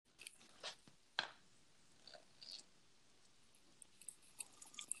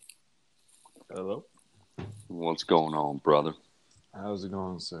Hello. What's going on, brother? How's it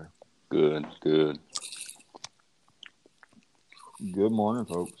going, sir? Good. Good morning,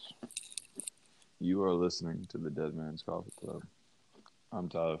 folks. You are listening to the Dead Man's Coffee Club. I'm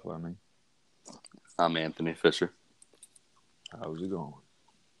Tyler Fleming. I'm Anthony Fisher. How's it going?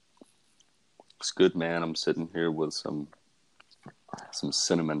 It's good, man. I'm sitting here with some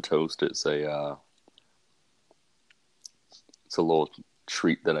cinnamon toast. It's a little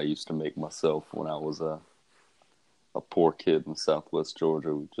treat that I used to make myself when I was a poor kid in Southwest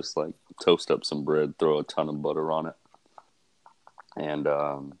Georgia. We just like toast up some bread, throw a ton of butter on it, and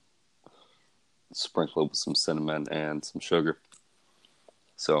sprinkle it with some cinnamon and some sugar.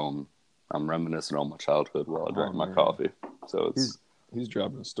 So I'm reminiscing on my childhood while I drank my coffee. So he's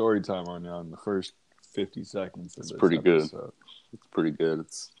dropping story time on you in the first 50 seconds. It's pretty good. It's pretty good.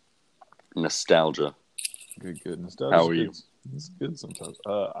 It's nostalgia. Good nostalgia. How are you? It's good sometimes.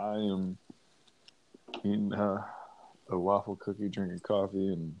 I am eating a waffle cookie, drinking coffee,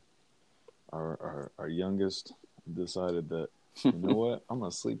 and our youngest decided that, you know what, I'm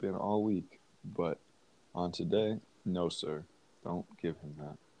gonna sleep in all week, but on today, no sir, don't give him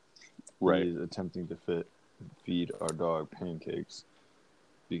that. Right. He is attempting to feed our dog pancakes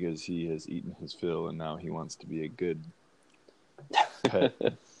because he has eaten his fill and now he wants to be a good pet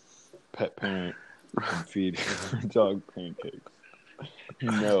parent and feed our dog pancakes.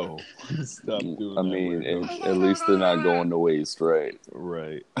 No, stop doing that. I mean, at least they're not going to waste, right?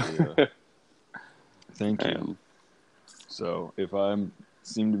 Right. Yeah. Thank you. So if I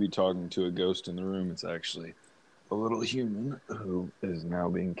seem to be talking to a ghost in the room, it's actually a little human who is now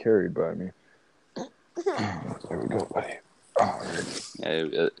being carried by me. There we go, buddy. All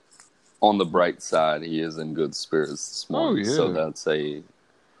right. On the bright side, he is in good spirits this morning. Oh, yeah. So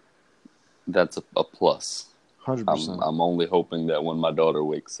that's a plus. 100%. I'm only hoping that when my daughter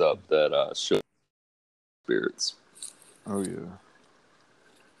wakes up that she'll have spirits. Oh yeah.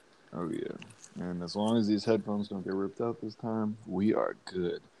 And as long as these headphones don't get ripped out this time, we are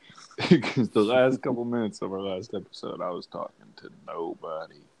good. Because the last couple minutes of our last episode, I was talking to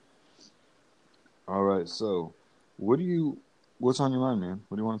nobody. All right, so what's on your mind, man?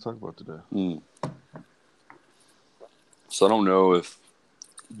 What do you want to talk about today? So I don't know if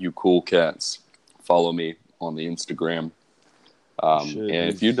you cool cats follow me on the Instagram. And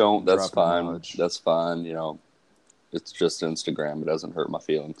if you don't, that's fine. Knowledge. That's fine. You know, it's just Instagram. It doesn't hurt my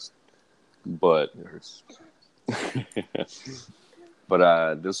feelings. But It hurts.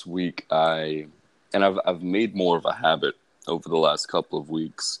 But this week I've made more of a habit over the last couple of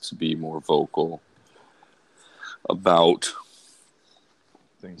weeks to be more vocal about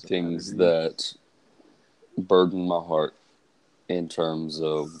things that burden my heart in terms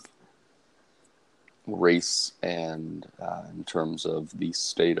of race and in terms of the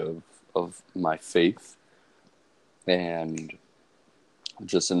state of my faith, and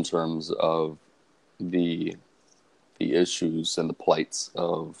just in terms of the issues and the plights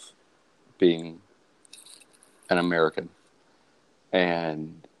of being an American,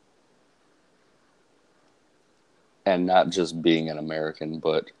 and not just being an American,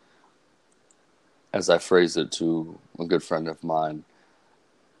 but as I phrased it to a good friend of mine,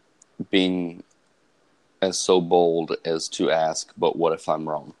 being as so bold as to ask, but what if I'm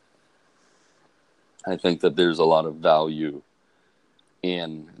wrong? I think that there's a lot of value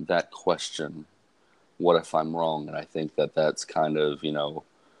in that question, what if I'm wrong? And I think that that's kind of, you know,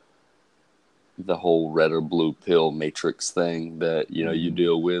 the whole red or blue pill matrix thing that, you know, you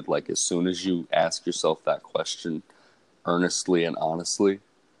deal with. Like, as soon as you ask yourself that question earnestly and honestly,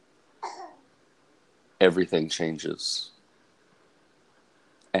 everything changes.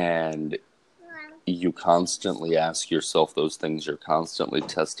 And you constantly ask yourself those things. You're constantly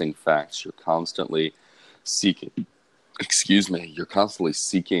testing facts. You're constantly seeking,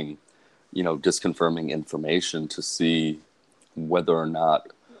 you know, disconfirming information to see whether or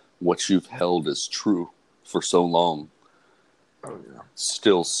not what you've held as true for so long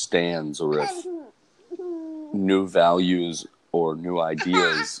still stands, or if new values or new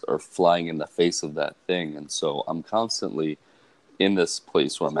ideas are flying in the face of that thing. And so I'm constantly in this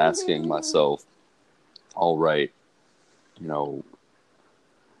place where I'm asking myself, all right, you know,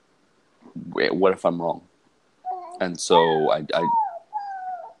 what if I'm wrong? And so I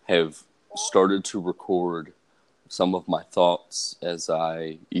have started to record some of my thoughts as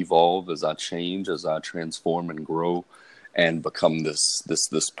I evolve, as I change, as I transform and grow and become this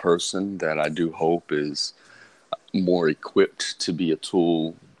person that I do hope is more equipped to be a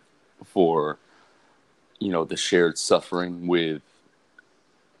tool for, you know, the shared suffering with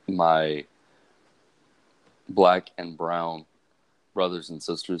my Black and brown brothers and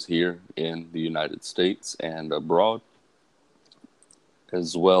sisters here in the United States and abroad,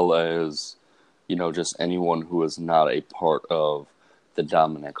 as well as, just anyone who is not a part of the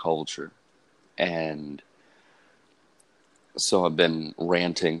dominant culture. And so I've been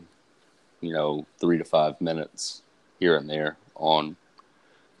ranting, 3 to 5 minutes here and there on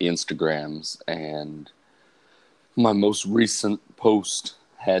the Instagrams, and my most recent post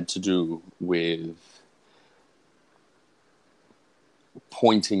had to do with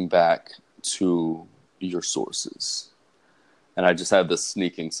pointing back to your sources. And I just have this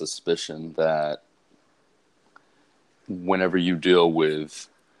sneaking suspicion that whenever you deal with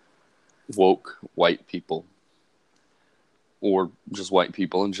woke white people, or just white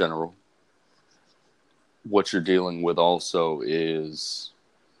people in general, what you're dealing with also is,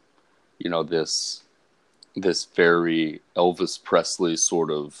 this very Elvis Presley sort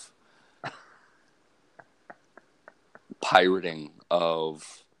of pirating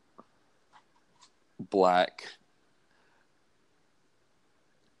of black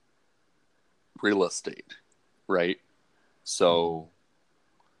real estate, right? So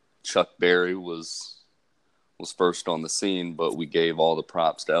Chuck Berry was first on the scene, but we gave all the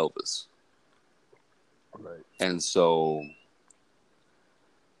props to Elvis. Right. And so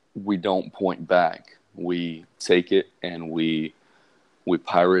we don't point back. We take it and we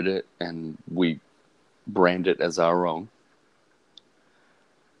pirate it and we brand it as our own.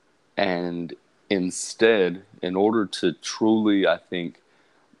 And instead, in order to truly, I think,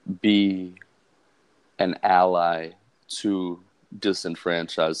 be an ally to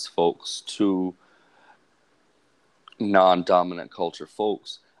disenfranchised folks, to non-dominant culture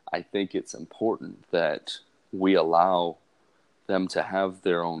folks, I think it's important that we allow them to have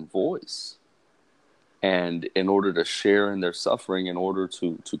their own voice. And in order to share in their suffering, in order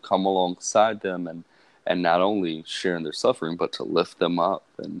to come alongside them and not only share in their suffering, but to lift them up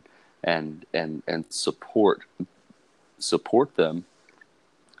and support them,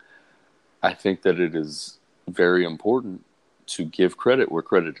 I think that it is very important to give credit where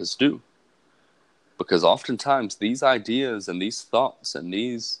credit is due. Because oftentimes these ideas and these thoughts and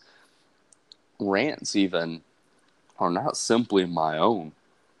these rants even are not simply my own.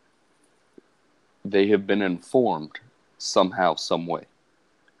 They have been informed somehow, some way.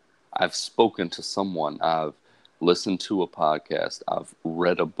 I've spoken to someone. I've listened to a podcast. I've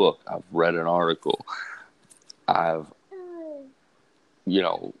read a book. I've read an article. I've,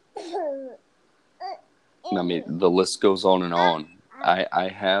 the list goes on and on. I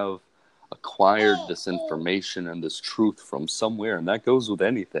have acquired this information and this truth from somewhere, and that goes with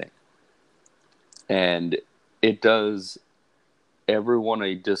anything. And it does everyone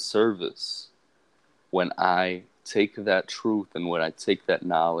a disservice when I take that truth and when I take that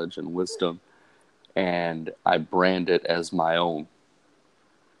knowledge and wisdom and I brand it as my own.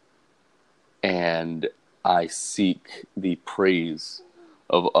 And I seek the praise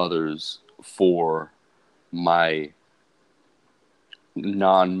of others for my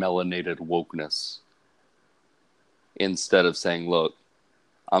non-melanated wokeness, instead of saying, look,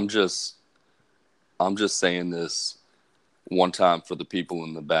 I'm just saying this one time for the people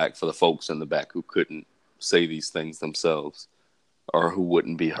in the back, for the folks in the back who couldn't say these things themselves or who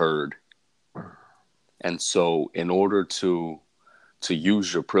wouldn't be heard. And so in order to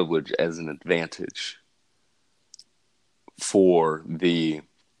use your privilege as an advantage for the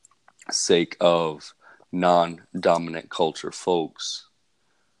sake of non-dominant culture folks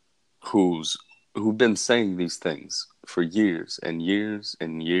who've been saying these things for years and years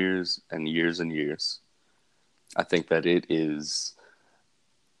and years and years and years, I think that it is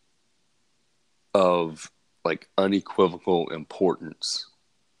of unequivocal importance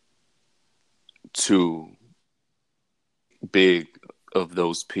to big of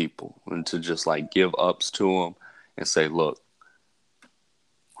those people and to just give ups to them and say, look,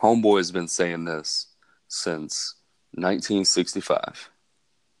 homeboy has been saying this since 1965.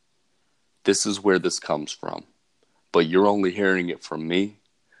 This is where this comes from. But you're only hearing it from me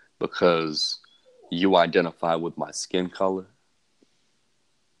because you identify with my skin color.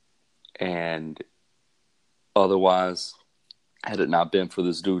 And otherwise, had it not been for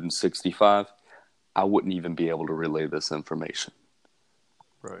this dude in 65, I wouldn't even be able to relay this information.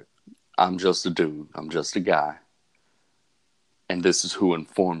 Right. I'm just a dude. I'm just a guy. And this is who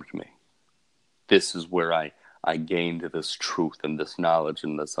informed me. This is where I gained this truth and this knowledge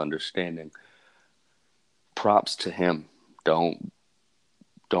and this understanding. Props to him. Don't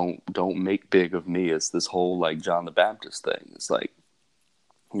make big of me as this whole John the Baptist thing. It's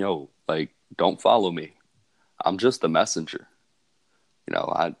don't follow me. I'm just the messenger.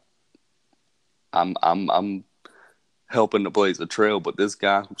 I'm helping to blaze a trail, but this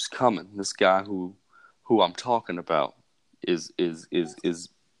guy who's coming, this guy who I'm talking about is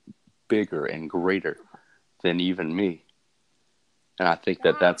bigger and greater than even me. And I think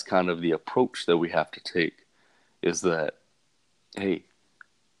that that's kind of the approach that we have to take, is that, hey,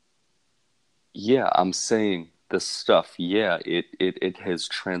 yeah, I'm saying this stuff. Yeah, it has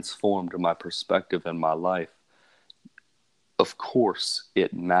transformed my perspective in my life. Of course,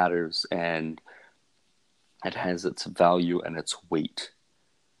 it matters and it has its value and its weight.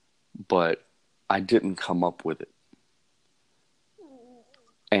 But I didn't come up with it.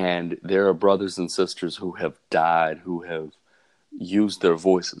 And there are brothers and sisters who have died, who have used their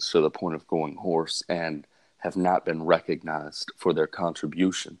voices to the point of going hoarse and have not been recognized for their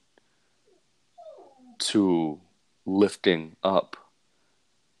contribution to lifting up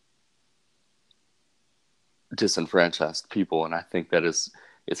disenfranchised people. And I think that it's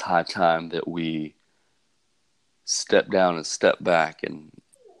high time that we step down and step back and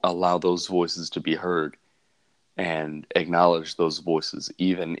allow those voices to be heard and acknowledge those voices,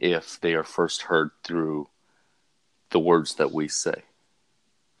 even if they are first heard through the words that we say.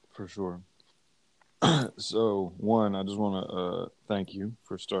 For sure. So, one, I just want to thank you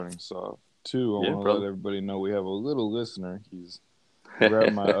for starting us off. Two, I want to let everybody know we have a little listener. He's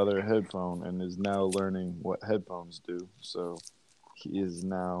grabbed my other headphone and is now learning what headphones do. So, he is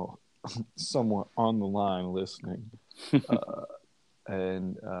now somewhat on the line listening.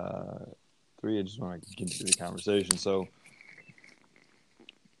 And three, I just want to continue the conversation. So,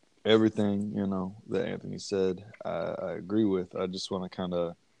 everything, that Anthony said, I agree with. I just want to kind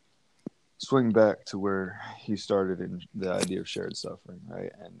of swing back to where he started in the idea of shared suffering,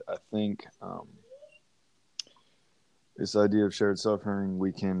 right? And I think this idea of shared suffering,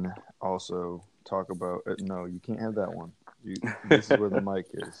 we can also talk about. No, you can't have that one. This is where the mic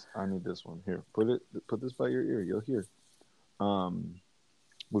is. I need this one. Here, put this by your ear. You'll hear.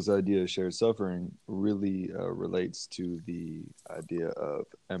 This idea of shared suffering really relates to the idea of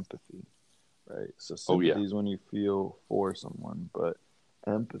empathy, right? So sympathy is when you feel for someone, but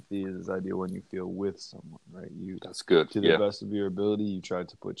empathy is this idea when you feel with someone, right? That's good. To the best of your ability, you try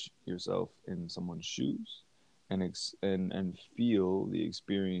to put yourself in someone's shoes and feel the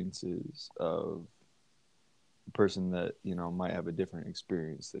experiences of a person that might have a different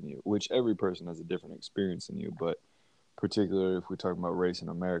experience than you. Which every person has a different experience than you, but particularly if we're talking about race in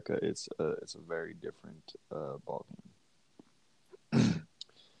America, it's a very different ballgame.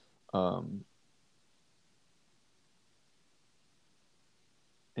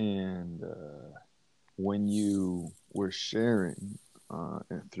 And when you were sharing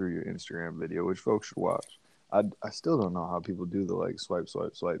through your Instagram video, which folks should watch, I still don't know how people do the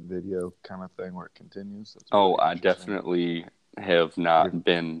swipe video kind of thing where it continues. Really I definitely have not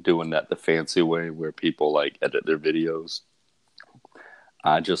been doing that the fancy way where people edit their videos.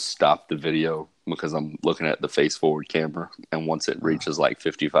 I just stop the video because I'm looking at the face forward camera, and once it reaches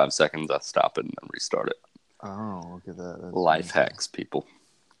 55 seconds, I stop it and then restart it. Oh, look at that! That's life hacks, people.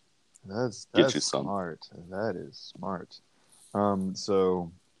 That's Get you some. Smart. That is smart. So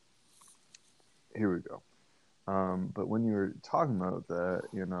here we go. But when you were talking about that,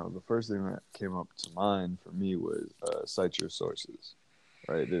 the first thing that came up to mind for me was cite your sources,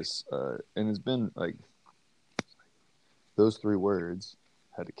 right? This and it's been those three words,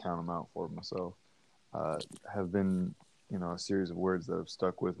 had to count them out for myself, have been a series of words that have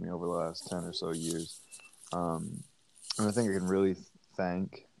stuck with me over the last 10 or so years. And I think I can really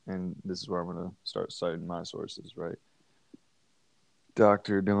thank, and this is where I'm going to start citing my sources, right?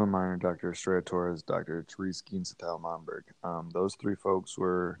 Dr. Dylan Miner, Dr. Estrella Torrez, Dr. Terese Guinsatao-Monberg. Those three folks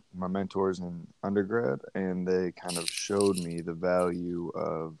were my mentors in undergrad, and they kind of showed me the value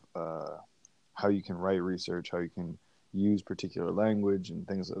of how you can write research, how you can use particular language and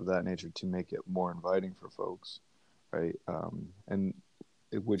things of that nature to make it more inviting for folks, right?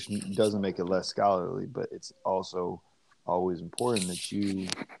 Which doesn't make it less scholarly, but it's also always important that you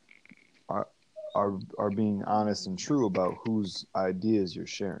are being honest and true about whose ideas you're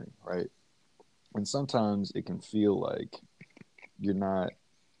sharing, right? And sometimes it can feel like you're not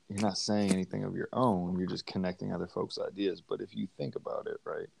saying anything of your own, you're just connecting other folks' ideas. But if you think about it,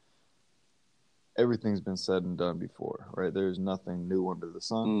 right, everything's been said and done before, right? There's nothing new under the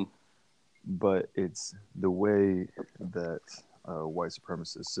sun, but it's the way that white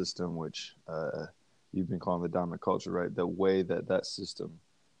supremacist system, which you've been calling the dominant culture, right? The way that system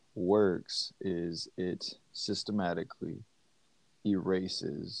works is it systematically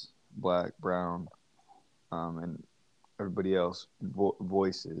erases black, brown, and everybody else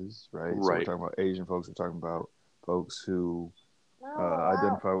voices, right? So we're talking about Asian folks, we're talking about folks who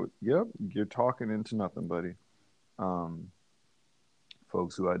identify with, yep, you're talking into nothing, buddy.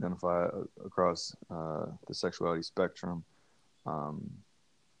 folks who identify across the sexuality spectrum,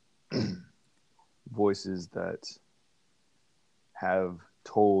 voices that have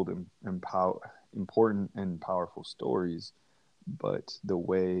told important and powerful stories, but the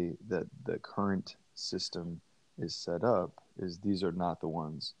way that the current system is set up is these are not the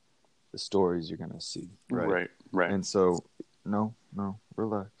stories you're going to see. Right. And so, no,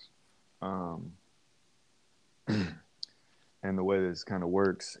 relax. And the way this kind of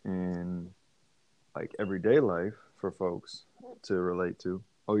works in like everyday life for folks to relate to.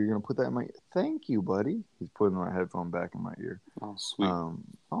 Oh, you're going to put that in my... Thank you, buddy. He's putting my headphone back in my ear. Oh, sweet. Oh,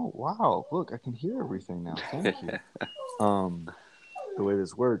 wow. Look, I can hear everything now. Thank you. The way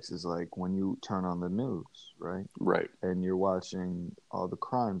this works is like when you turn on the news, right? Right. And you're watching all the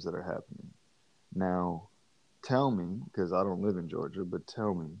crimes that are happening. Now, tell me, because I don't live in Georgia, but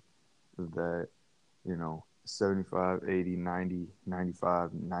tell me that, 75, 80, 90, 95,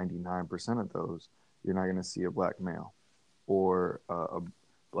 99% of those, you're not going to see a black male or a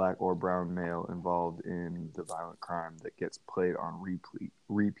black or brown male involved in the violent crime that gets played on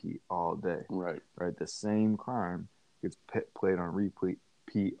repeat all day. Right. The same crime gets played on repeat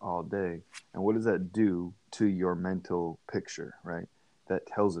all day. And what does that do to your mental picture, right? That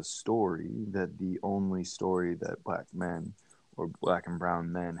tells a story that the only story that black men or black and brown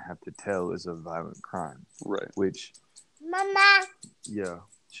men have to tell is a violent crime. Right. Which... Mama! Yeah,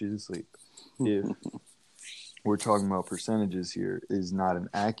 she's asleep. If we're talking about percentages here, is not an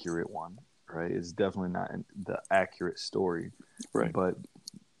accurate one, right? It's definitely not the accurate story. Right. But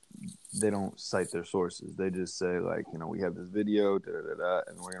they don't cite their sources. They just say, like, we have this video, and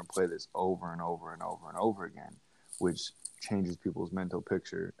we're going to play this over and over and over and over again, which changes people's mental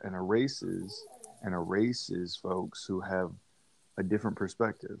picture and erases folks who have a different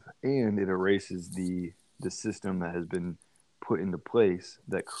perspective. And it erases the system that has been put into place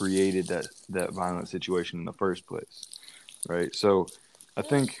that created that violent situation in the first place, right? So I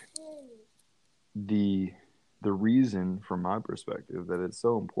think the reason, from my perspective, that it's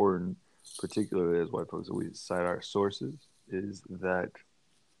so important, particularly as white folks, that we cite our sources, is that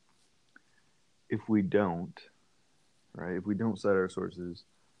if we don't cite our sources,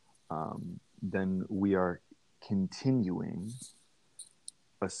 then we are continuing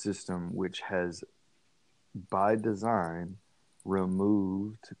a system which has, by design,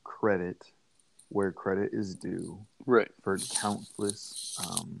 removed credit where credit is due. Right. For countless,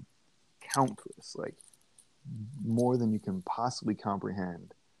 like more than you can possibly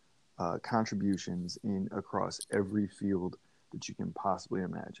comprehend, contributions across every field that you can possibly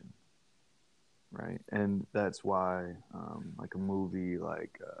imagine. Right. And that's why, like a movie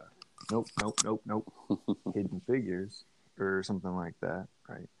like Nope, Hidden Figures or something like that,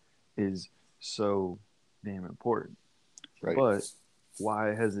 right, is so damn important. Right. But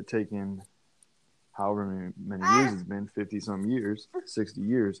why has it taken however many years it's been, 50 some years, 60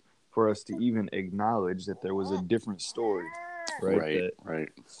 years, for us to even acknowledge that there was a different story, right? Right.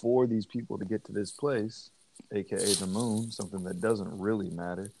 For these people to get to this place, aka the moon, something that doesn't really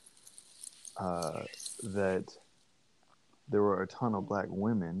matter, that there were a ton of black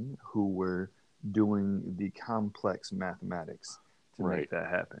women who were doing the complex mathematics to make that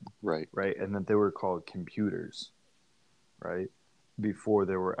happen. Right. And that they were called computers, right? Before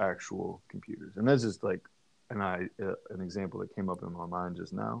there were actual computers. And that's just like an example that came up in my mind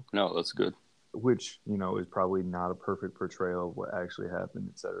just now. No, that's good. Which, is probably not a perfect portrayal of what actually happened,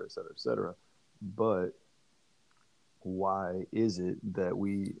 et cetera, et cetera, et cetera. But why is it that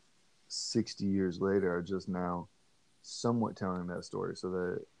we, 60 years later, are just now somewhat telling that story, so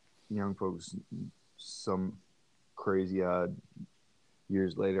that young folks, some crazy odd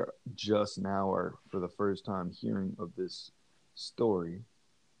years later, just now are for the first time hearing of this story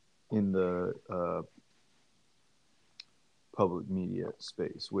in the public media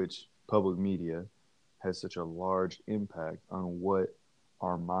space, which public media has such a large impact on what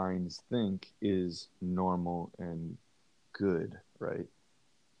our minds think is normal and good, right?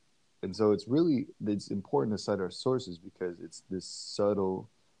 And so it's important to cite our sources, because it's this subtle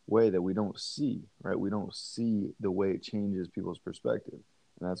way that we don't see, right? We don't see the way it changes people's perspective.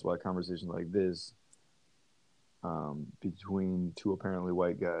 And that's why conversations like this, between two apparently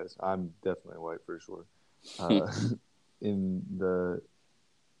white guys, I'm definitely white for sure, in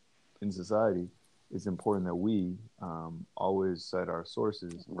society, it's important that we always cite our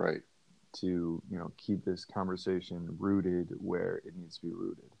sources, right, to keep this conversation rooted where it needs to be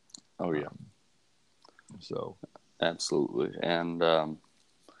rooted. Oh yeah. So absolutely. And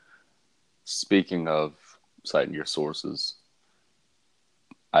speaking of citing your sources,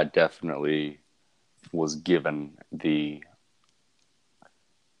 I definitely was given the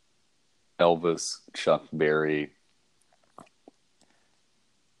Elvis Chuck Berry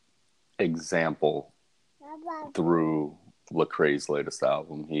example through Lecrae's latest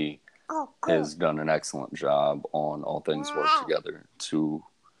album. He has done an excellent job on All Things Work Together to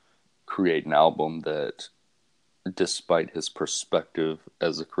create an album that, despite his perspective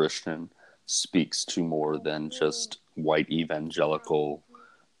as a Christian, speaks to more than just white evangelical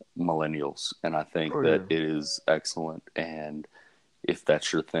millennials. And I think that it is excellent. And if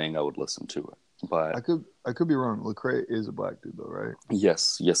that's your thing, I would listen to it. But I could be wrong. Lecrae is a black dude, though, right?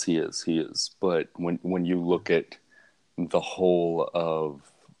 yes, he is. But when you look at the whole of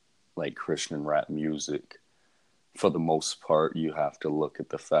like Christian rap music, for the most part, you have to look at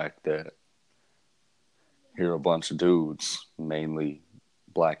the fact that here are a bunch of dudes, mainly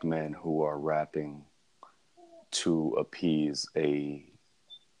black men, who are rapping to appease a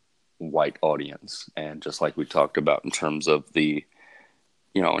white audience. And just like we talked about in terms of the,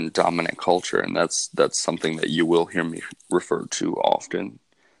 in dominant culture, and that's something that you will hear me refer to often.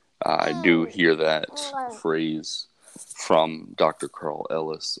 I do hear that phrase from Dr. Carl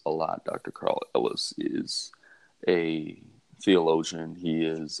Ellis a lot. Dr. Carl Ellis is a theologian. He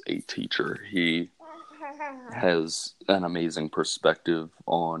is a teacher. He has an amazing perspective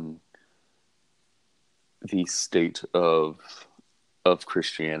on the state of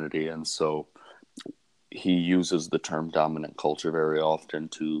Christianity, and so he uses the term dominant culture very often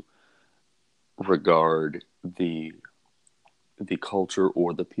to regard the culture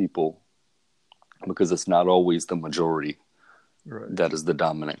or the people, because it's not always the majority that is the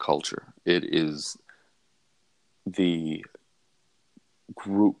dominant culture. It is the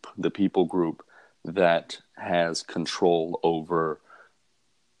group, the people group, that has control over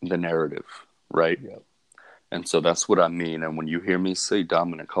the narrative, right? Yep. And so that's what I mean. And when you hear me say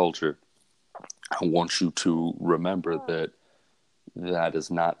dominant culture, I want you to remember that that is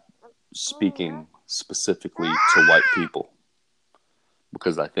not speaking specifically to white people,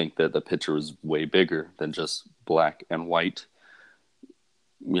 because I think that the picture is way bigger than just black and white.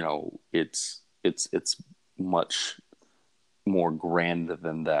 It's much more grand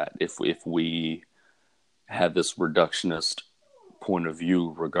than that. If we have this reductionist point of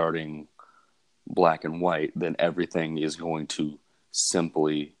view regarding black and white, then everything is going to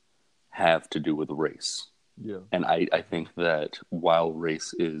simply have to do with race. Yeah. And I think that while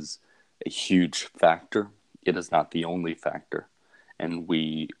race is a huge factor, it is not the only factor. And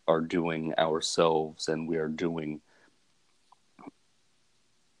we are doing ourselves and we are doing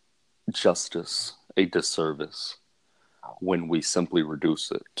justice a disservice when we simply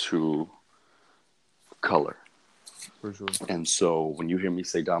reduce it to color. For sure. And so when you hear me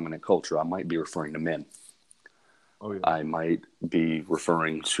say dominant culture, I might be referring to men. Oh, yeah. I might be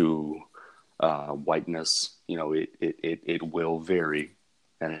referring to whiteness. It will vary,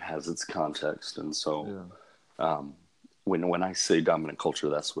 and it has its context. And so when I say dominant culture,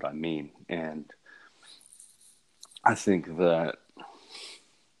 that's what I mean. And I think that,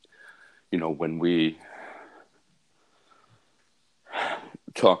 when we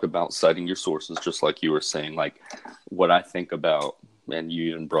talk about citing your sources, just like you were saying, like what I think about, and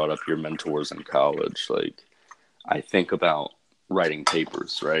you even brought up your mentors in college, like I think about writing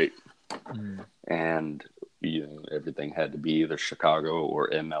papers, right? And everything had to be either Chicago or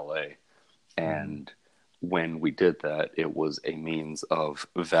MLA. And when we did that, it was a means of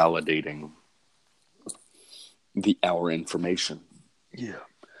validating our information. Yeah.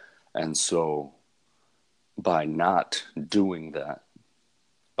 And so by not doing that,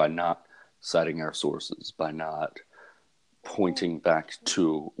 by not citing our sources, by not pointing back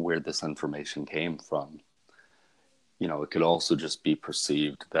to where this information came from, it could also just be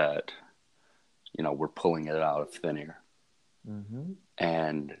perceived that, we're pulling it out of thin air. Mm-hmm.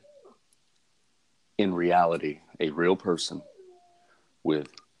 And in reality, a real person with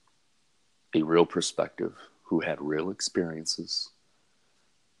a real perspective, who had real experiences,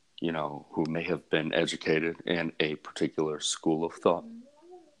 who may have been educated in a particular school of thought,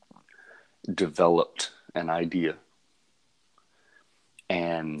 developed an idea.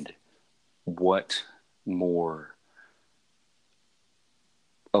 And what more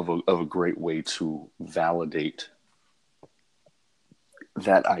of a great way to validate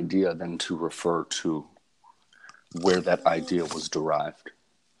that idea than to refer to where that idea was derived,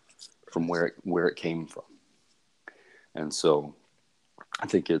 from where it came from. And so I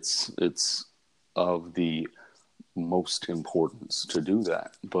think it's of the most importance to do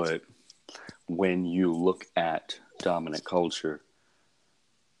that. But when you look at dominant culture,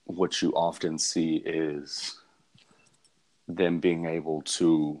 what you often see is them being able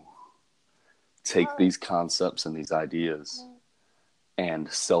to take these concepts and these ideas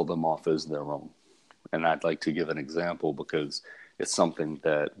and sell them off as their own. And I'd like to give an example because it's something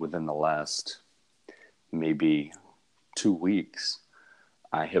that within the last maybe 2 weeks,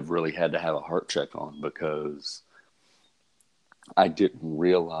 I have really had to have a heart check on, because I didn't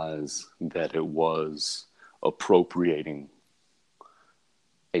realize that it was appropriating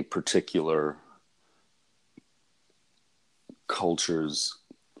a particular culture's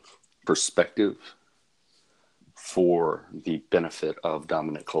perspective for the benefit of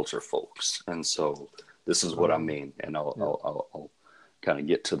dominant culture folks. And so this is what I mean, and I'll kind of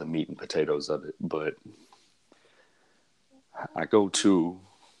get to the meat and potatoes of it. But I go to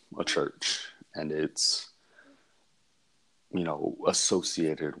a church, and it's, you know,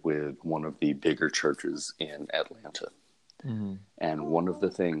 associated with one of the bigger churches in Atlanta. Mm-hmm. And one of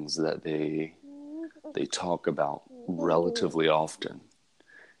the things that they talk about relatively often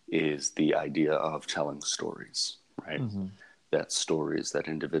is the idea of telling stories, right? Mm-hmm. That stories, that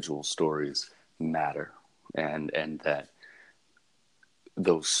individual stories matter, and that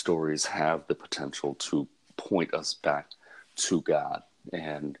those stories have the potential to point us back to God.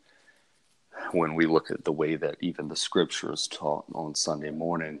 And when we look at the way that even the scripture is taught on Sunday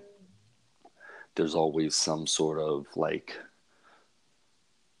morning, there's always some sort of like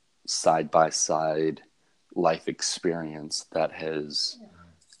side-by-side life experience that has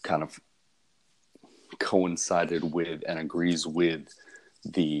kind of coincided with and agrees with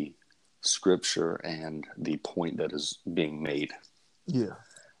the scripture and the point that is being made. Yeah.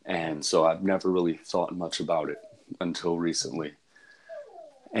 And so I've never really thought much about it until recently.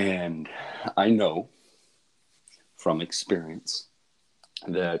 And I know from experience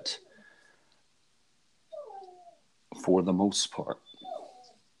that for the most part,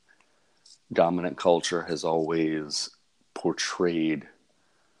 dominant culture has always portrayed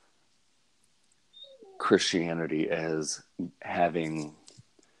Christianity as having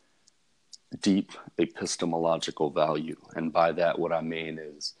deep epistemological value. And by that, what I mean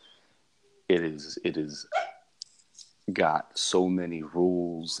is it is got so many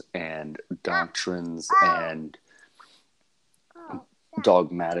rules and doctrines and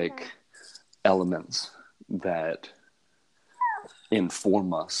dogmatic elements that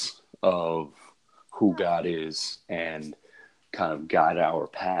inform us of who God is and kind of guide our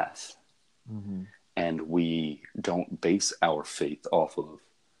path. Mm-hmm. And we don't base our faith off of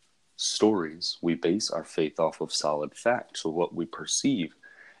stories. We base our faith off of solid facts, or what we perceive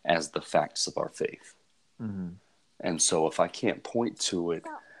as the facts of our faith. Mm-hmm. And so if I can't point to it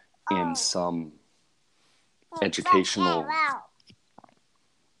in some educational,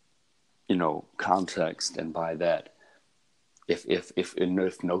 context, and by that, if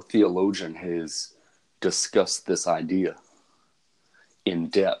no theologian has discussed this idea in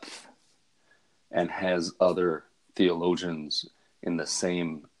depth and has other theologians in the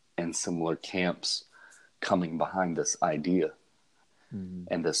same and similar camps coming behind this idea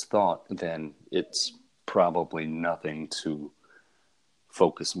and this thought, then it's probably nothing to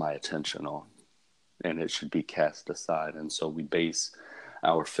focus my attention on, and it should be cast aside. And so we base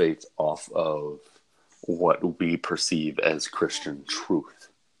our faith off of what we perceive as Christian truth,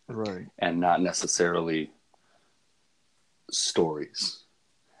 right, and not necessarily stories.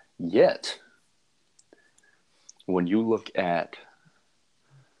 Yet, when you look at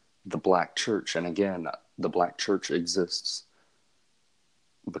the Black church, and again, the Black church exists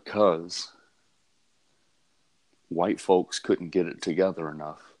because white folks couldn't get it together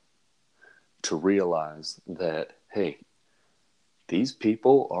enough to realize that, hey, these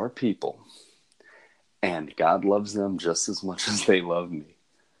people are people, and God loves them just as much as they love me.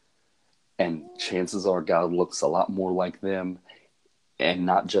 And chances are God looks a lot more like them, and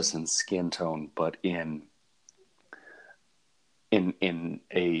not just in skin tone, but in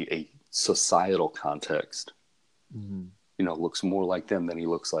a societal context. Mm-hmm. Looks more like them than he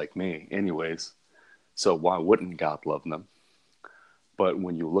looks like me anyways. So why wouldn't God love them? But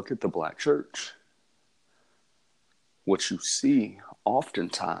when you look at the Black church, what you see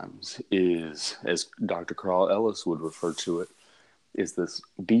oftentimes is, as Dr. Carl Ellis would refer to it, is this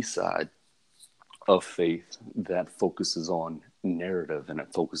B-side of faith that focuses on narrative, and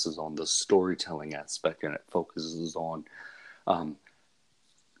it focuses on the storytelling aspect, and it focuses on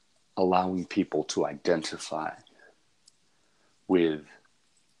allowing people to identify with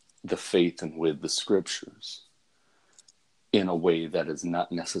the faith and with the scriptures in a way that is not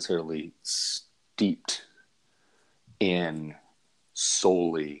necessarily steeped in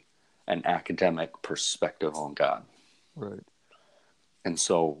solely an academic perspective on God. right. And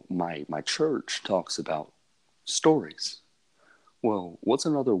so my church talks about stories. Well, what's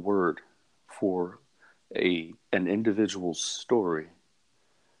another word for an individual story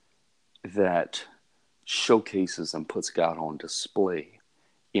that showcases and puts God on display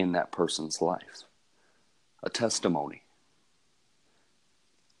in that person's life. A testimony.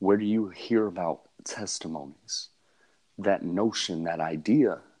 Where do you hear about testimonies? That notion, that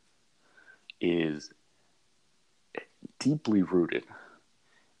idea is deeply rooted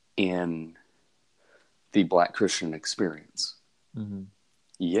in the Black Christian experience. Mm-hmm.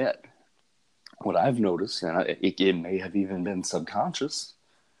 Yet, what I've noticed, and it may have even been subconscious,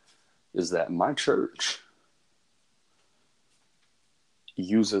 is that my church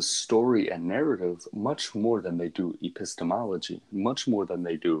uses story and narrative much more than they do epistemology, much more than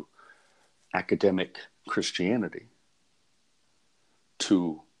they do academic Christianity,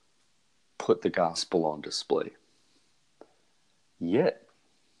 to put the gospel on display. Yet,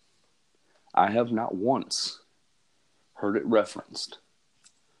 I have not once heard it referenced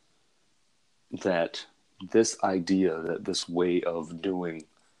that this idea, that this way of doing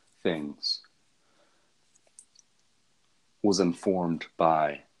things was informed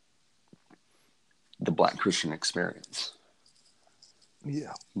by the Black Christian experience.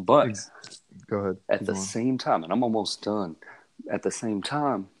 Yeah. But go ahead. At the same time, and I'm almost done, at the same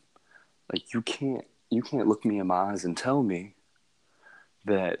time, like you can't look me in my eyes and tell me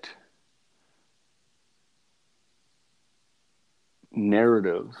that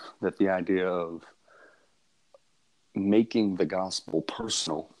narrative, that the idea of making the gospel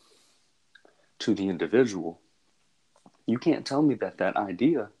personal to the individual, you can't tell me that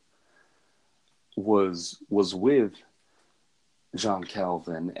idea was with John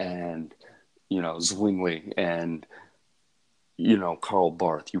Calvin and, Zwingli and, Karl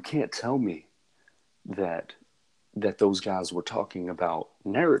Barth. You can't tell me that those guys were talking about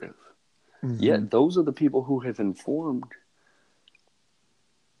narrative. Mm-hmm. Yet those are the people who have informed,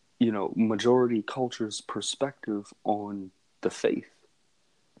 majority culture's perspective on the faith.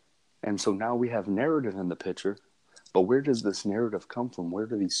 And so now we have narrative in the picture, but where does this narrative come from? Where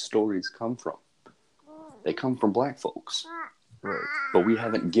do these stories come from? They come from Black folks. Right. But we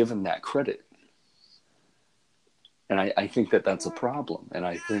haven't given that credit. And I think that that's a problem. And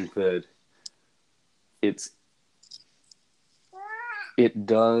I think that it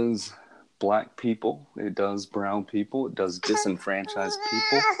does Black people, it does brown people, it does disenfranchised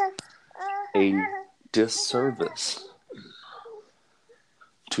people a disservice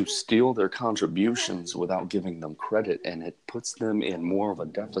to steal their contributions without giving them credit, and it puts them in more of a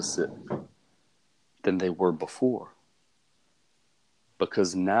deficit than they were before.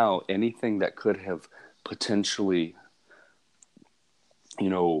 Because now anything that could have potentially,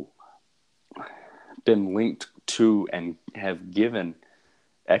 been linked to and have given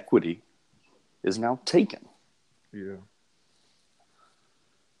equity is now taken. Yeah.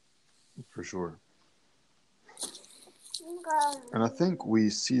 For sure. And I think we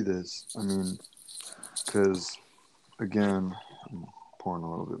see this, because, again, I'm pouring a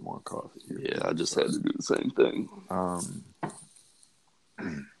little bit more coffee here. Yeah, I just had to do the same thing.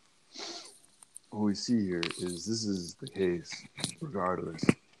 What we see here is this is the case regardless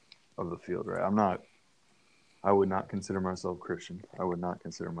of the field, right? I would not consider myself Christian. I would not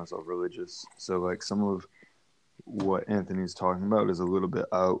consider myself religious. So, like, some of what Anthony's talking about is a little bit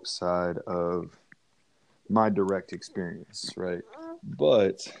outside of my direct experience, right?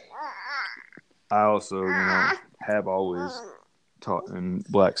 But I also, have always taught in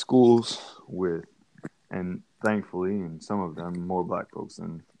Black schools and thankfully, in some of them, more Black folks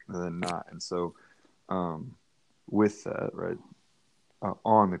than not. And so, with that, right,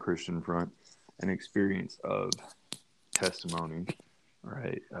 on the Christian front, an experience of testimony,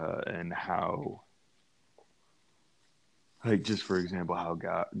 right, and how, like, just for example, how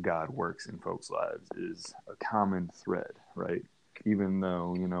God works in folks' lives is a common thread, right? Even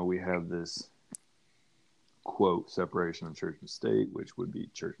though, we have this, quote, separation of church and state, which would be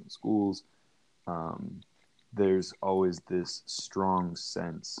church and schools, there's always this strong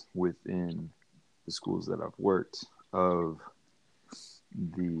sense within the schools that I've worked of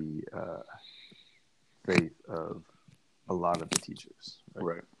the faith of a lot of the teachers.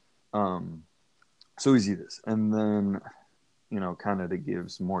 Right. So we see this. And then, kind of to give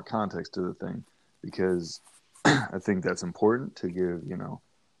some more context to the thing, because I think that's important to give,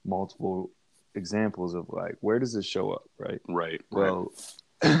 multiple examples of, like, where does this show up, right? Right. Well,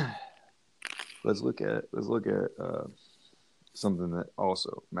 let's look at something that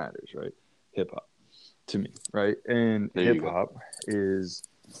also matters, right? Hip hop, to me, right? And hip hop is,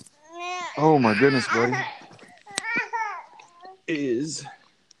 oh my goodness, buddy, is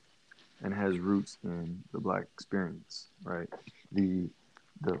and has roots in the Black experience, right? The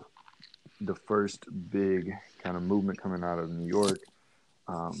the first big kind of movement coming out of New York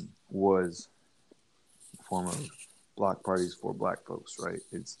was the form of block parties for black folks, right?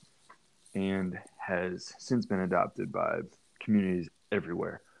 And has since been adopted by communities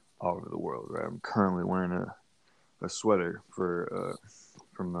everywhere, all over the world, right? I'm currently wearing a sweater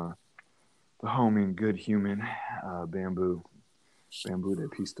from the homie and good human, Bamboo de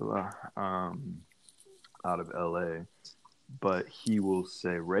Pistola, out of LA. But he will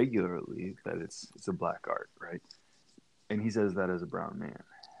say regularly that it's a black art, right? And he says that as a brown man.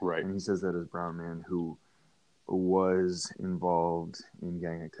 Right. And he says that as a brown man who was involved in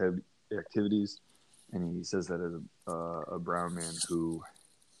gang activities. And he says that as a brown man who,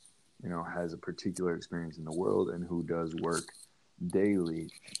 has a particular experience in the world and who does work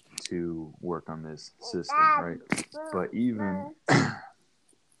daily to work on this system, right? But even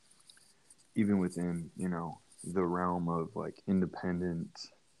within, the realm of like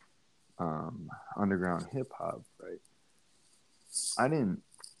independent underground hip hop, right?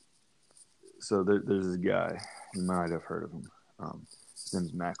 So there's this guy, you might have heard of him. His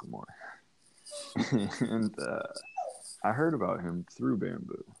name's Macklemore. And I heard about him through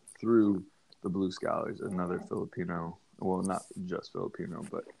Bamboo, through the Blue Scholars, another Filipino, well, not just Filipino,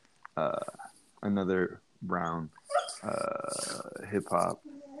 but another brown hip-hop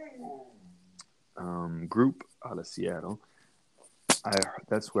group out of Seattle.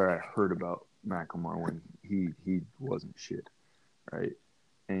 That's where I heard about Macklemore when he wasn't shit, right?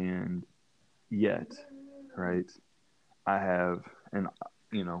 And yet, right, I have, and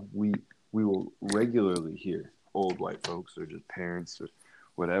we will regularly hear old white folks or just parents or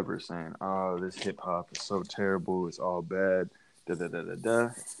whatever saying, "Oh, this hip hop is so terrible. It's all bad." Da da da da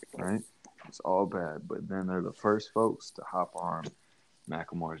da. Right? It's all bad. But then they're the first folks to hop on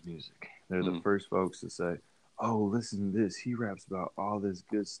Macklemore's music. They're the first folks to say, "Oh, listen to this. He raps about all this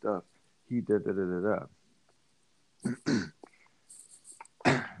good stuff. He da da da da da."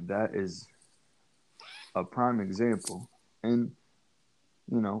 That is a prime example. And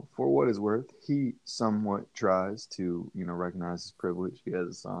for what it's worth, he somewhat tries to, recognize his privilege. He has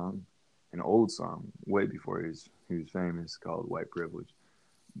a song, an old song, way before he was famous, called "White Privilege."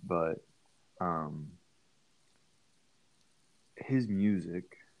 But his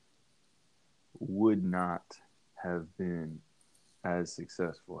music would not have been as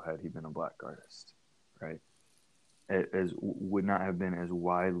successful had he been a black artist, right? As would not have been as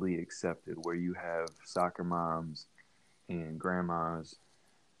widely accepted, where you have soccer moms and grandmas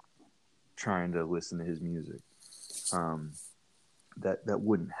trying to listen to his music. That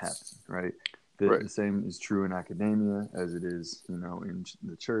wouldn't happen, right? The same is true in academia as it is, in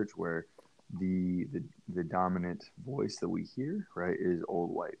the church, where the dominant voice that we hear, right, is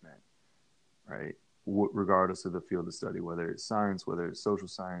old white men, right? Regardless of the field of study, whether it's science, whether it's social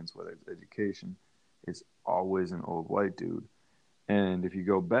science, whether it's education, it's always an old white dude. And if you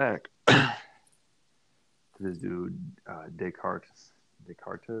go back to this dude, Descartes,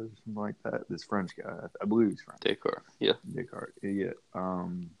 or something like that, this French guy, I believe he's French. Descartes, yeah.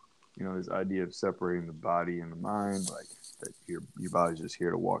 This idea of separating the body and the mind, like that your body's just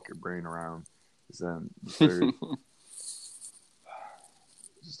here to walk your brain around. Is then third,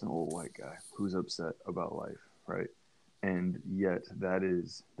 just an old white guy who's upset about life, right? And yet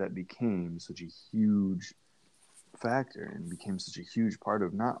that became such a huge factor and became such a huge part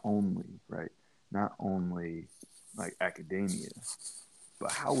of not only like academia,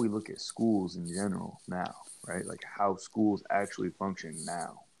 but how we look at schools in general now, right? Like how schools actually function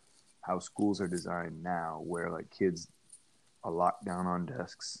now, how schools are designed now, where like kids are locked down on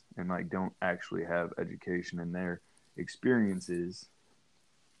desks and like don't actually have education, and their experiences,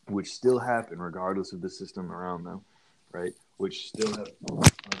 which still happen regardless of the system around them, right? Which still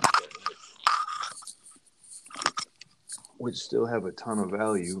have a ton of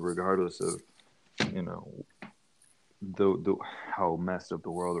value regardless of, the how messed up the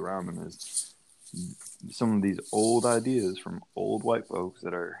world around them is. Some of these old ideas from old white folks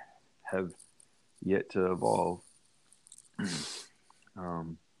that have yet to evolve,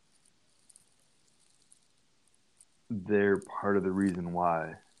 they're part of the reason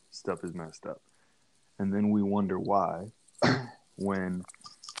why stuff is messed up. And then we wonder why, when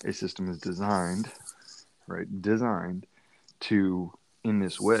a system is designed to, in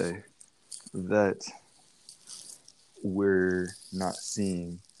this way, that we're not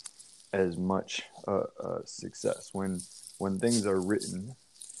seeing as much success. When things are written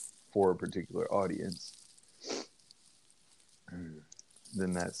for a particular audience,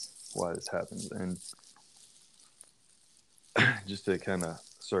 then that's why this happens. And just to kind of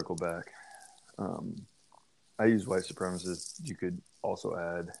circle back, I use white supremacists. You could also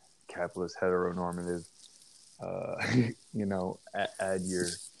add capitalist heteronormative, add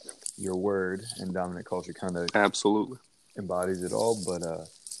your word, and dominant culture kind of absolutely embodies it all. But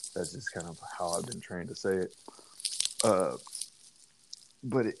that's just kind of how I've been trained to say it.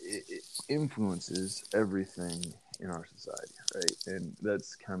 But it influences everything in our society, right? And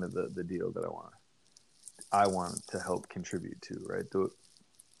that's kind of the deal that I want to help contribute to, right?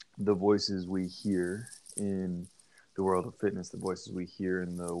 The voices we hear in the world of fitness, the voices we hear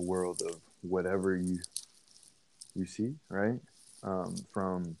in the world of whatever you see, right?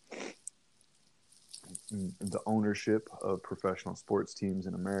 From the ownership of professional sports teams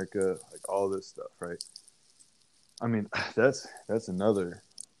in America, like all this stuff, right? I mean, that's another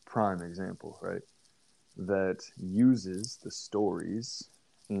prime example, right? That uses the stories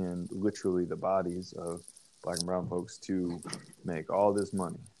and literally the bodies of Black and brown folks to make all this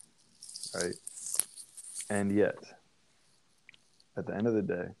money, right? And yet, at the end of the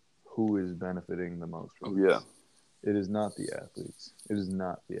day, who is benefiting the most from this? Yeah. It is not the athletes. It is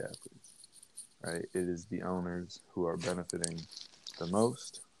not the athletes, right? It is the owners who are benefiting the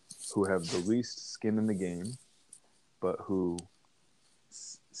most, who have the least skin in the game, but who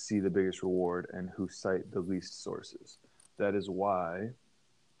see the biggest reward and who cite the least sources. That is why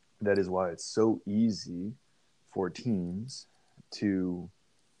it's so easy for teams to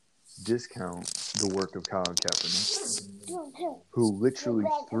discount the work of Colin Kaepernick, who literally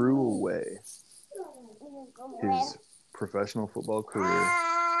threw away his professional football career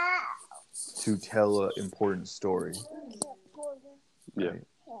to tell an important story. Right? Yeah.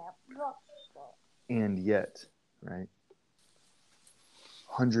 And yet, right,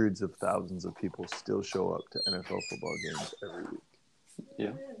 hundreds of thousands of people still show up to NFL football games every week.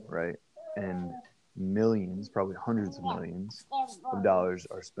 Yeah. Right? And millions, probably hundreds of millions of dollars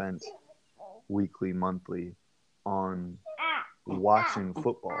are spent weekly, monthly on watching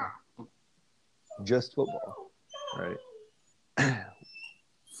football. Just football, right?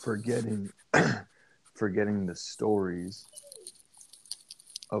 Forgetting the stories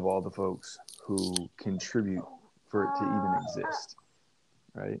of all the folks who contribute for it to even exist,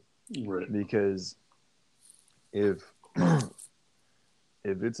 right? Right. Because if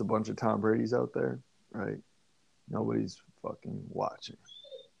it's a bunch of Tom Brady's out there, right, nobody's fucking watching,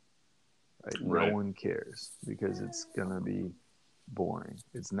 right? Right. No one cares because it's gonna be boring.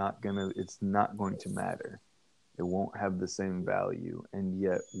 It's not going to matter. It won't have the same value, and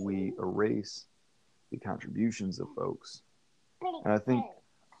yet we erase the contributions of folks. And I think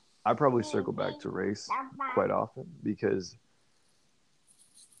I probably circle back to race quite often because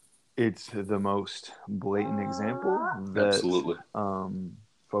it's the most blatant example that Absolutely.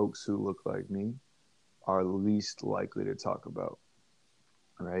 Folks who look like me are least likely to talk about,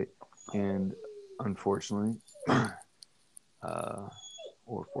 right? And unfortunately,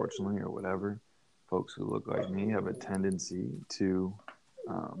 or fortunately, or whatever, folks who look like me have a tendency to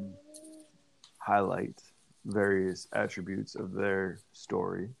highlight various attributes of their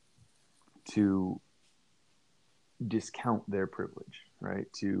story to discount their privilege,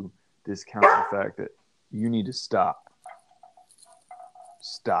 right? To discount the fact that you need to stop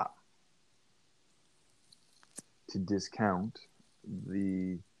to discount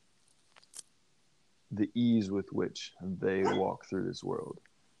the ease with which they walk through this world,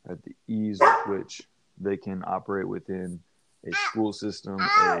 right? The ease with which they can operate within a school system,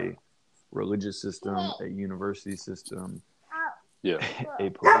 a religious system, a university system, Yeah. a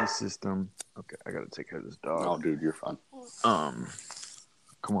police system. Okay, I gotta take care of this dog. Oh, dude, you're fine.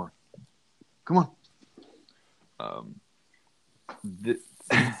 Come on.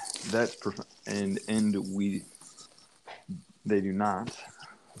 That's and they do not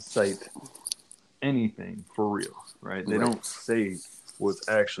cite anything for real, right? They don't say what's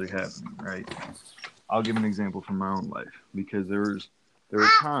actually happening, right? I'll give an example from my own life because there were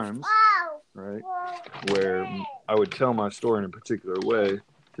times, right, where I would tell my story in a particular way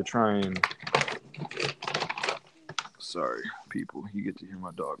to try and. Sorry, people, you get to hear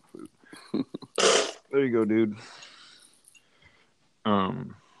my dog food. There you go, dude.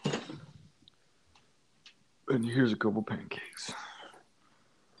 And here's a couple pancakes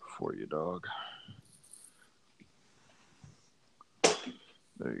for you, dog.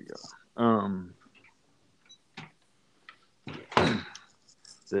 There you go.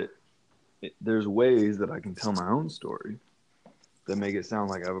 There's ways that I can tell my own story that make it sound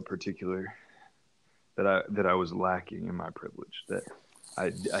like I have a particular that I was lacking in my privilege, that I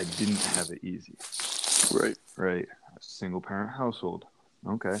didn't have it easy. Right. A single parent household.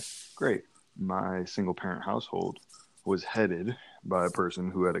 Okay, great. My single parent household was headed by a person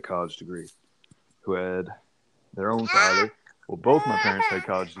who had a college degree, who had their own father Well, both my parents had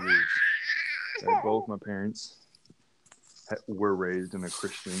college degrees. Right? Both my parents were raised in a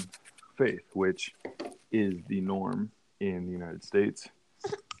Christian faith, which is the norm in the United States,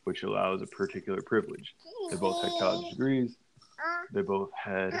 which allows a particular privilege. They both had college degrees. They both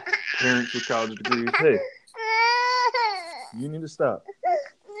had parents with college degrees. Hey, you need to stop.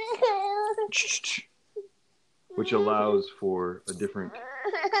 Which allows for a different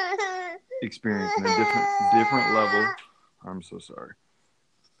experience and a different level. I'm so sorry.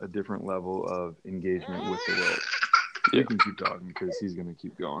 A different level of engagement with the world. Yeah. You can keep talking because he's going to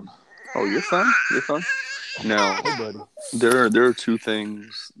keep going. Oh, you're fine. You're fine. Now, hey, buddy. There are two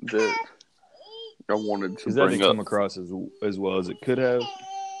things that I wanted to bring up. That didn't come across as well as it could have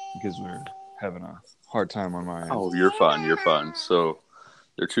because we're having a hard time on my end. Oh, you're fine. You're fine. So,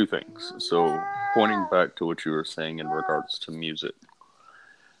 there are two things. So, pointing back to what you were saying in regards to music,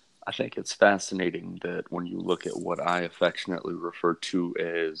 I think it's fascinating that when you look at what I affectionately refer to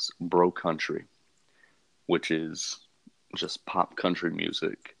as bro country, which is just pop country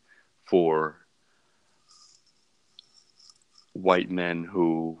music for white men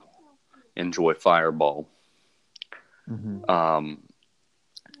who enjoy Fireball. Mm-hmm.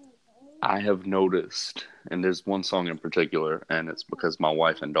 I have noticed, and there's one song in particular, and it's because my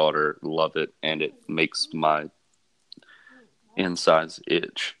wife and daughter love it, and it makes my insides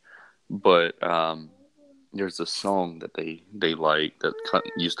itch. But there's a song that they like that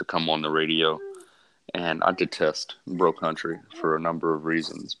used to come on the radio, and I detest bro country for a number of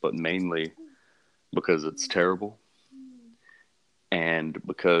reasons, but mainly because it's terrible and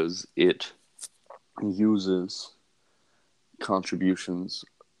because it uses contributions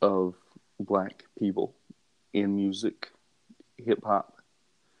of black people in music, hip hop.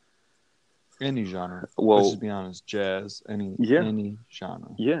 Any genre. Well, let's just be honest, jazz, any genre.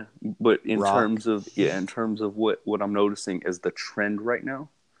 Yeah, but in Rock. terms of what I'm noticing is the trend right now.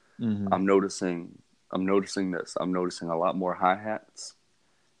 Mm-hmm. I'm noticing this. I'm noticing a lot more hi-hats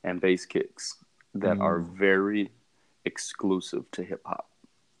and bass kicks that are very exclusive to hip hop.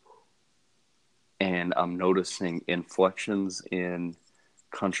 And I'm noticing inflections in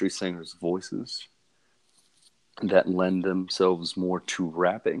country singers' voices that lend themselves more to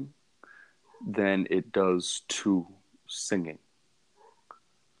rapping than it does to singing.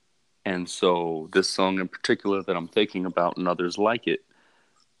 And so this song in particular that I'm thinking about and others like it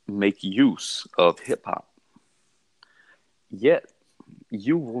make use of hip hop. Yet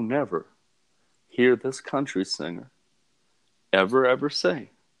you will never hear this country singer ever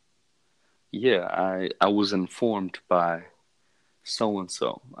say, yeah, I was informed by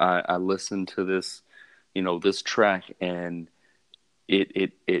so-and-so. I listened to this, this track and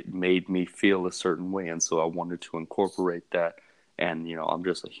it made me feel a certain way. And so I wanted to incorporate that. And, I'm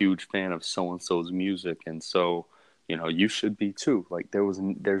just a huge fan of so-and-so's music. And so, you should be too. Like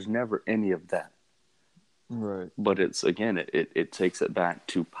there's never any of that. Right. But it's, again, it takes it back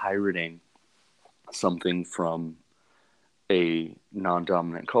to pirating something from a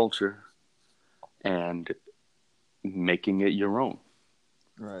non-dominant culture and making it your own.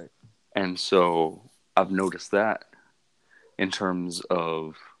 Right. And so I've noticed that in terms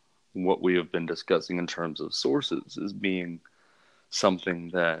of what we have been discussing in terms of sources as being something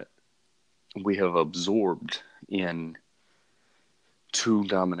that we have absorbed in to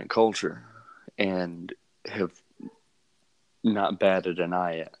dominant culture and have not batted an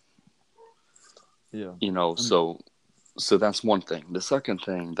eye at. Yeah. So that's one thing. The second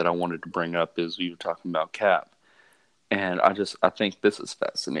thing that I wanted to bring up is you were talking about Cap. And I think this is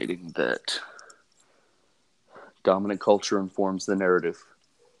fascinating that dominant culture informs the narrative.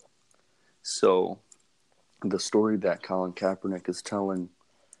 So the story that Colin Kaepernick is telling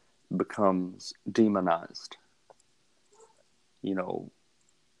becomes demonized.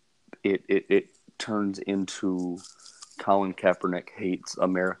 It turns into Colin Kaepernick hates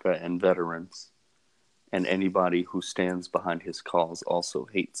America and veterans. And anybody who stands behind his cause also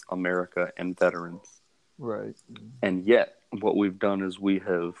hates America and veterans. Right. And yet, what we've done is we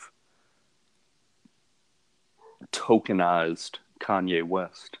have tokenized Kanye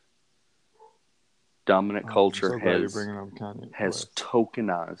West. Dominant culture has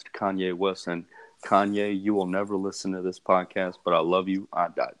tokenized Kanye West. And Kanye, you will never listen to this podcast, but I love you.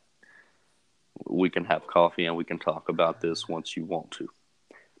 We can have coffee and we can talk about this once you want to.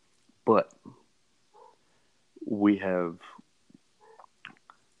 But we have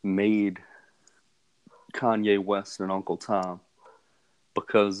made Kanye West and Uncle Tom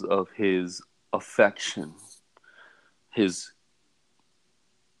because of his affection, his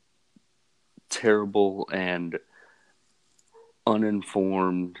terrible and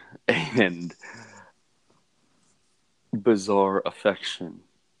uninformed and bizarre affection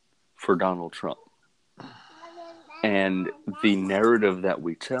for Donald Trump. And the narrative that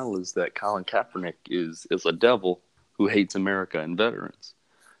we tell is that Colin Kaepernick is a devil who hates America and veterans.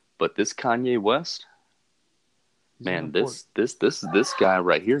 But this Kanye West, man, this guy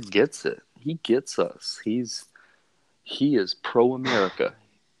right here gets it. He gets us. He is pro-America.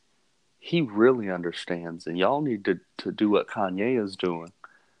 He really understands, and y'all need to do what Kanye is doing,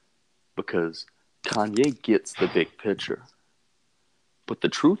 because Kanye gets the big picture. But the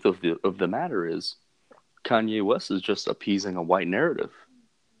truth of the matter is, Kanye West is just appeasing a white narrative.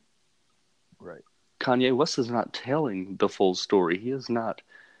 Right. Kanye West is not telling the full story. He is not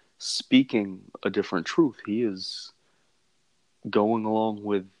speaking a different truth. He is going along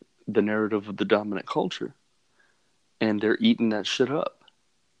with the narrative of the dominant culture. And they're eating that shit up.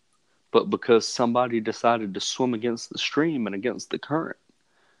 But because somebody decided to swim against the stream and against the current,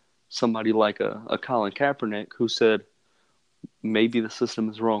 somebody like a Colin Kaepernick who said, maybe the system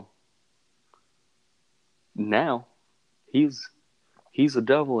is wrong. Now, he's a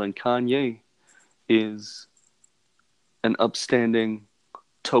devil, and Kanye is an upstanding,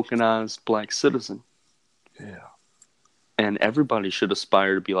 tokenized black citizen. Yeah. And everybody should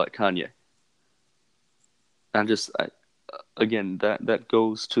aspire to be like Kanye. Again, that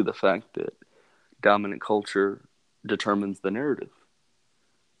goes to the fact that dominant culture determines the narrative.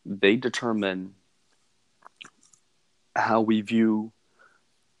 They determine how we view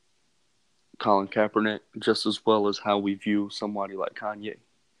Colin Kaepernick just as well as how we view somebody like Kanye.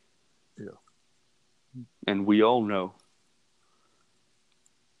 Yeah. And we all know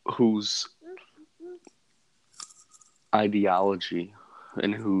whose ideology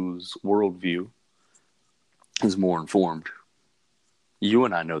and whose worldview is more informed. You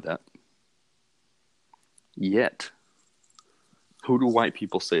and I know that. Yet, who do white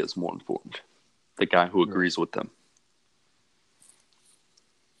people say is more informed? The guy who agrees with them.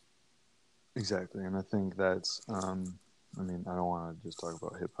 Exactly, and I think that's, I don't want to just talk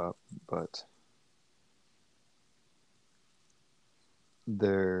about hip-hop, but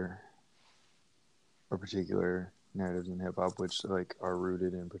there are particular narratives in hip-hop which, like, are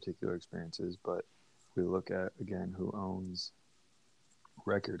rooted in particular experiences, but we look at, again, who owns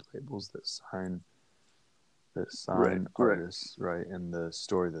record labels that sign artists, right, and the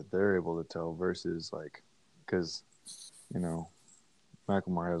story that they're able to tell versus, like, because,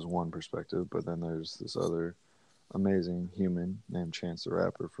 Macklemore has one perspective, but then there's this other amazing human named Chance the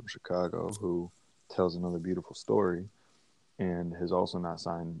Rapper from Chicago who tells another beautiful story and has also not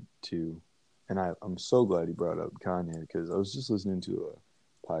signed to, and I'm so glad he brought up Kanye, because I was just listening to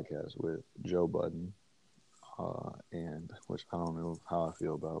a podcast with Joe Budden, and which I don't know how I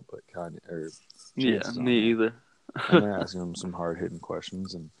feel about, but Kanye or Chance Me either. and they're asking him some hard-hitting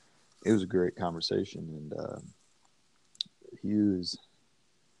questions, and it was a great conversation, and he was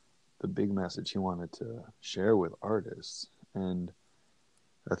the big message he wanted to share with artists. And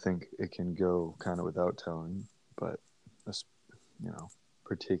I think it can go kind of without telling, but,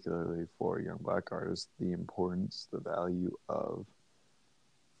 particularly for young black artists, the importance, the value of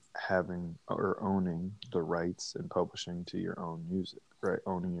having or owning the rights and publishing to your own music, right?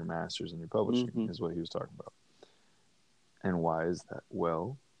 Owning your masters and your publishing is what he was talking about. And why is that?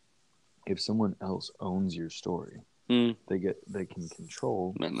 Well, if someone else owns your story, they can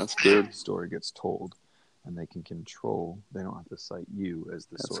control. Man, that's good. The story gets told, and they can control. They don't have to cite you as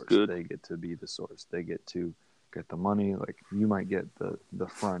the source. Good. They get to be the source. They get to get the money. Like, you might get the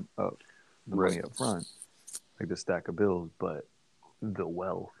front of the money up front, like the stack of bills, but the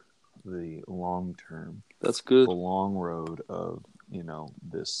wealth, the long term. That's good. The long road of,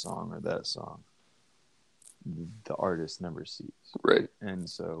 this song or that song, the artist never sees. Right. And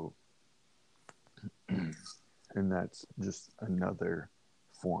so, and that's just another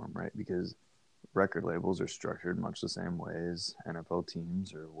form, right? Because record labels are structured much the same way as NFL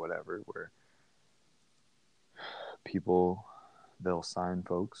teams or whatever, where they'll sign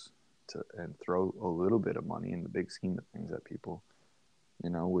folks and throw a little bit of money in the big scheme of things at people,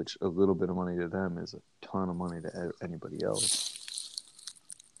 which a little bit of money to them is a ton of money to anybody else.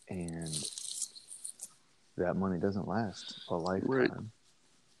 And that money doesn't last a lifetime. Right.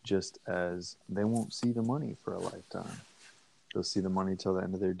 Just as they won't see the money for a lifetime. They'll see the money till the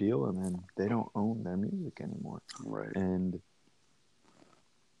end of their deal, and then they don't own their music anymore. Right. And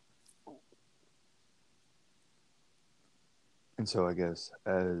so I guess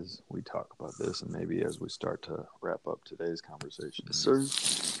as we talk about this, and maybe as we start to wrap up today's conversation,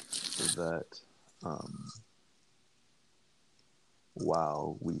 is that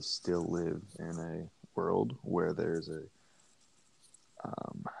while we still live in a world where there's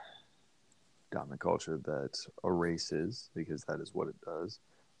dominant culture that erases, because that is what it does,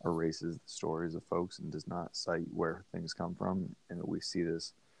 erases the stories of folks and does not cite where things come from. And we see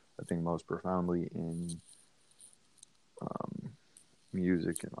this, I think, most profoundly in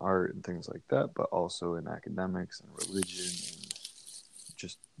music and art and things like that, but also in academics and religion and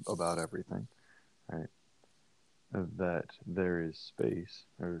just about everything, right? That there is space,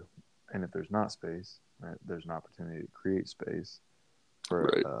 and if there's not space, right, there's an opportunity to create space for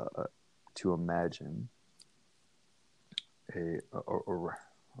to imagine I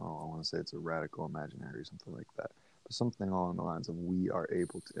want to say it's a radical imaginary or something like that, but something along the lines of we are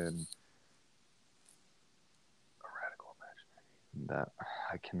able to, and a radical imaginary, that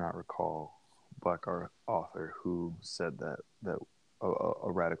I cannot recall Black author who said that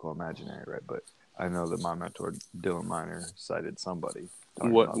a radical imaginary, right? But I know that my mentor Dylan Miner cited somebody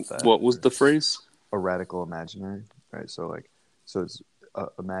talking about that. What was the phrase? A radical imaginary, right? So it's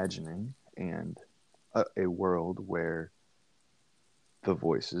imagining and a world where the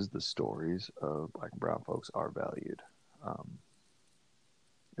voices, the stories of Black and brown folks are valued.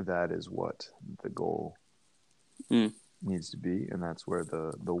 That is what the goal needs to be, and that's where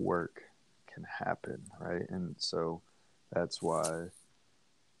the work can happen, right? And so that's why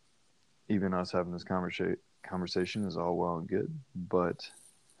even us having this conversation is all well and good, but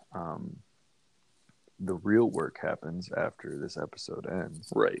the real work happens after this episode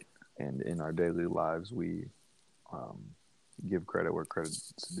ends. Right. And in our daily lives, we give credit where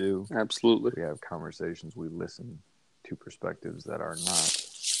credit's due. Absolutely. We have conversations. We listen to perspectives that are not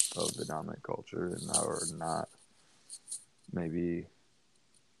of the dominant culture and are not maybe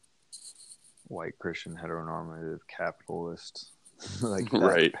white Christian heteronormative capitalist like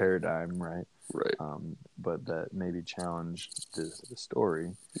that paradigm, right? Right. But that maybe challenge the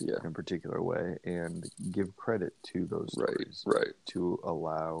story in a particular way and give credit to those stories, right, to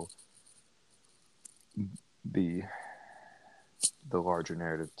allow the larger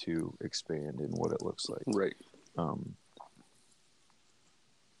narrative to expand in what it looks like, right. And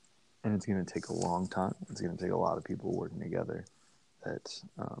it's going to take a long time. It's going to take a lot of people working together. It's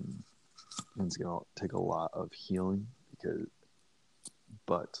going to take a lot of healing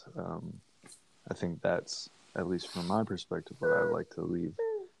but I think that's, at least from my perspective, what I'd like to leave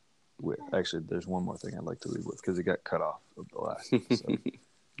with. Actually, there's one more thing I'd like to leave with because it got cut off of the last episode.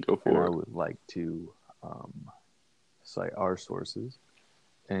 Go for it. I would like to cite our sources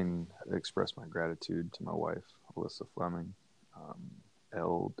and express my gratitude to my wife, Alyssa Fleming.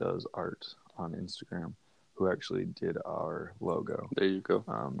 Elle does art on Instagram, who actually did our logo. There you go.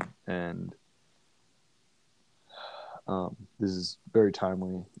 And this is very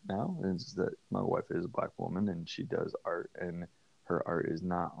timely now, is that my wife is a Black woman and she does art, and her art is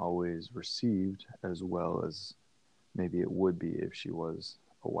not always received as well as maybe it would be if she was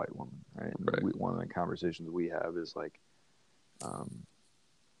a white woman, right? Right. One of the conversations we have is like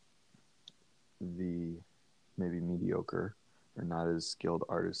the maybe mediocre or not as skilled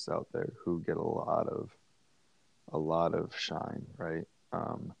artists out there who get a lot of shine, right?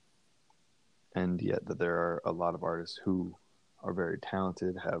 And yet that there are a lot of artists who are very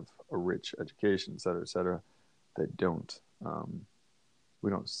talented, have a rich education, et cetera, that we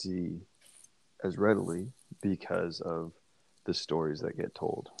don't see as readily because of the stories that get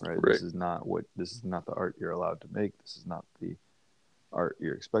told, right? This is not the art you're allowed to make. This is not the art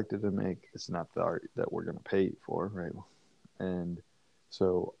you're expected to make. It's not the art that we're going to pay for, right? And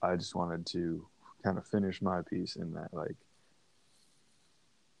so I just wanted to kind of finish my piece in that, like,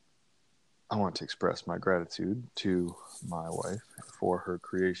 I want to express my gratitude to my wife for her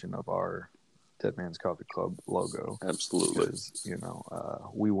creation of our Dead Man's Coffee Club logo. Absolutely. Because,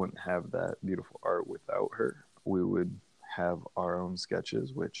 we wouldn't have that beautiful art without her. We would have our own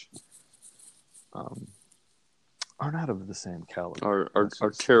sketches, which are not of the same caliber.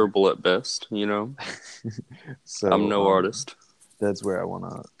 Are terrible at best, So I'm no artist. That's where I want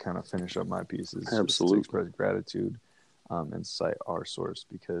to kind of finish up my pieces. Absolutely. Just to express gratitude and cite our source,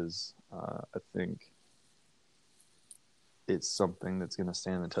 because I think it's something that's going to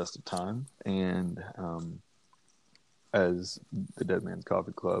stand the test of time. And as the Dead Man's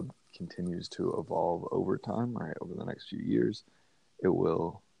Coffee Club continues to evolve over time, right, over the next few years,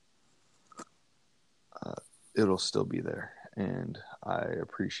 it'll still be there. And I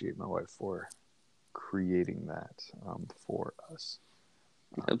appreciate my wife for creating that for us.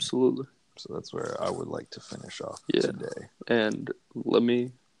 Absolutely. So that's where I would like to finish off today. And let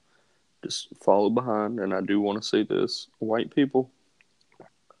me just follow behind, and I do want to say this. White people,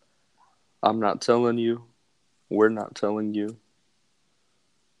 I'm not telling you, we're not telling you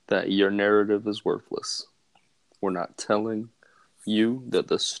that your narrative is worthless. We're not telling you that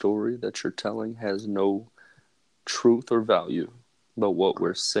the story that you're telling has no truth or value. But what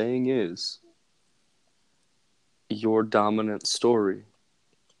we're saying is your dominant story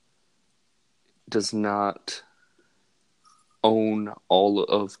does not own all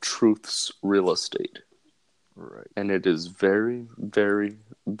of truth's real estate. Right. And it is very, very,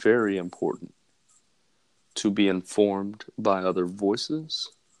 very important to be informed by other voices,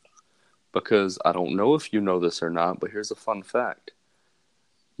 because I don't know if you know this or not, but here's a fun fact.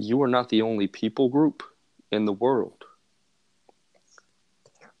 You are not the only people group in the world.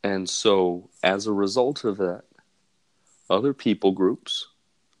 And so, as a result of that, other people groups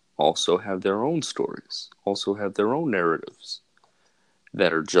also have their own stories, also have their own narratives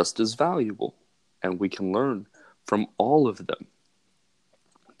that are just as valuable, and we can learn from all of them.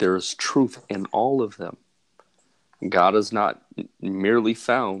 There is truth in all of them. God is not merely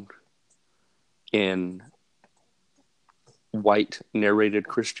found in white narrated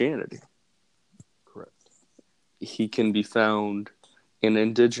Christianity. Correct. He can be found in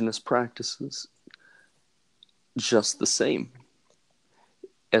indigenous practices just the same,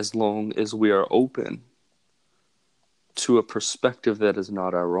 as long as we are open to a perspective that is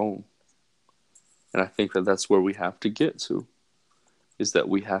not our own. And I think that that's where we have to get to, is that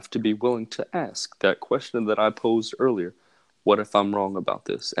we have to be willing to ask that question that I posed earlier. What if I'm wrong about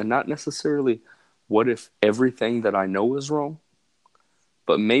this? And not necessarily, what if everything that I know is wrong?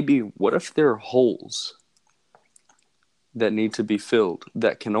 But maybe, what if there are holes that need to be filled,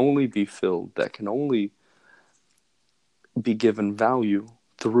 that can only be filled, that can only be given value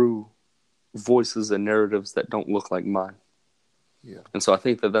through voices and narratives that don't look like mine? Yeah. And so I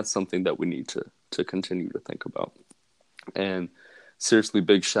think that that's something that we need to continue to think about. And seriously,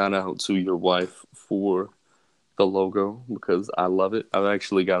 big shout out to your wife for the logo, because I love it. I've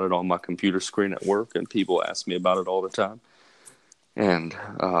actually got it on my computer screen at work, and people ask me about it all the time. And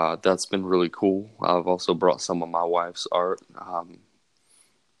that's been really cool. I've also brought some of my wife's art.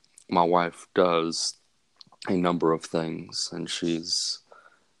 My wife does a number of things, and she's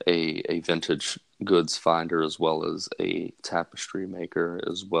a vintage goods finder, as well as a tapestry maker,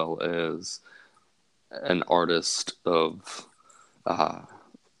 as well as an artist of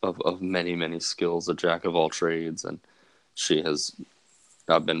many, many skills, a jack of all trades. And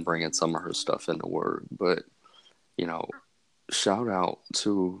I've been bringing some of her stuff into work. But, shout out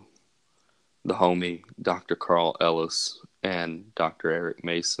to the homie, Dr. Carl Ellis, and Dr. Eric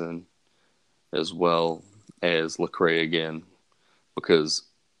Mason, as well as Lecrae again, because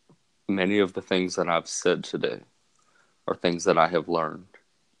many of the things that I've said today are things that I have learned.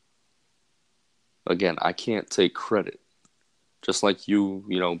 Again, I can't take credit. Just like you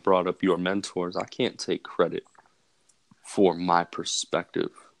brought up your mentors, I can't take credit for my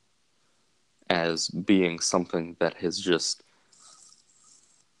perspective as being something that has just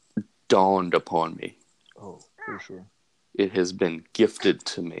dawned upon me. Oh, for sure. It has been gifted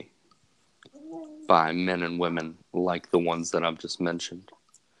to me by men and women like the ones that I've just mentioned.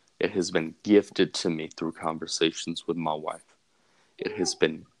 It has been gifted to me through conversations with my wife. It has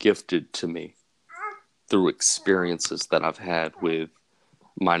been gifted to me through experiences that I've had with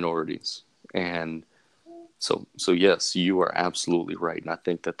minorities. And so yes, you are absolutely right. And I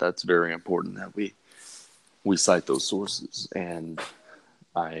think that that's very important that we cite those sources. And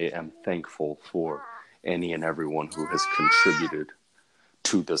I am thankful for any and everyone who has contributed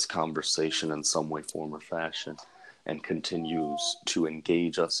to this conversation in some way, form, or fashion, and continues to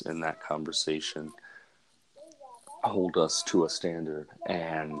engage us in that conversation, hold us to a standard,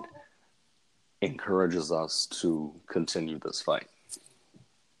 and encourages us to continue this fight.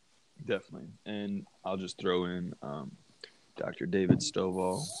 Definitely. And I'll just throw in Dr. David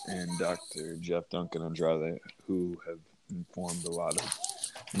Stovall and Dr. Jeff Duncan Andrade, who have informed a lot of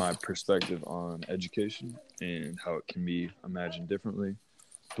my perspective on education and how it can be imagined differently,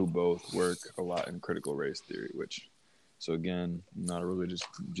 who both work a lot in critical race theory, so again, I'm not a religious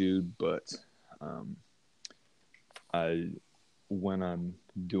dude, but when I'm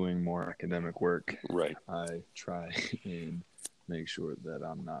doing more academic work, right, I try and make sure that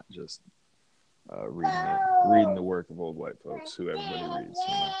I'm not just reading the work of old white folks who everybody reads.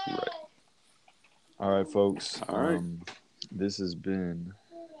 Right. All right, folks. All right. This has been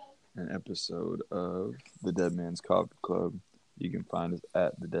an episode of the Dead Man's Coffee Club. You can find us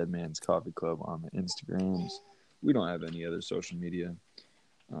at the Dead Man's Coffee Club on the Instagrams. We don't have any other social media.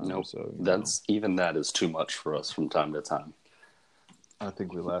 Nope. That is too much for us from time to time. I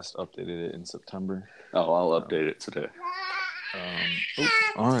think we last updated it in September. Oh, I'll update it today.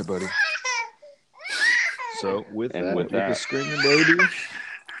 All right, buddy. So with that, the screaming baby,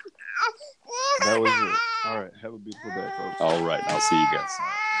 that was it. All right. Have a beautiful day, folks. All right. I'll see you guys.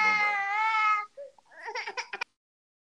 Bye-bye.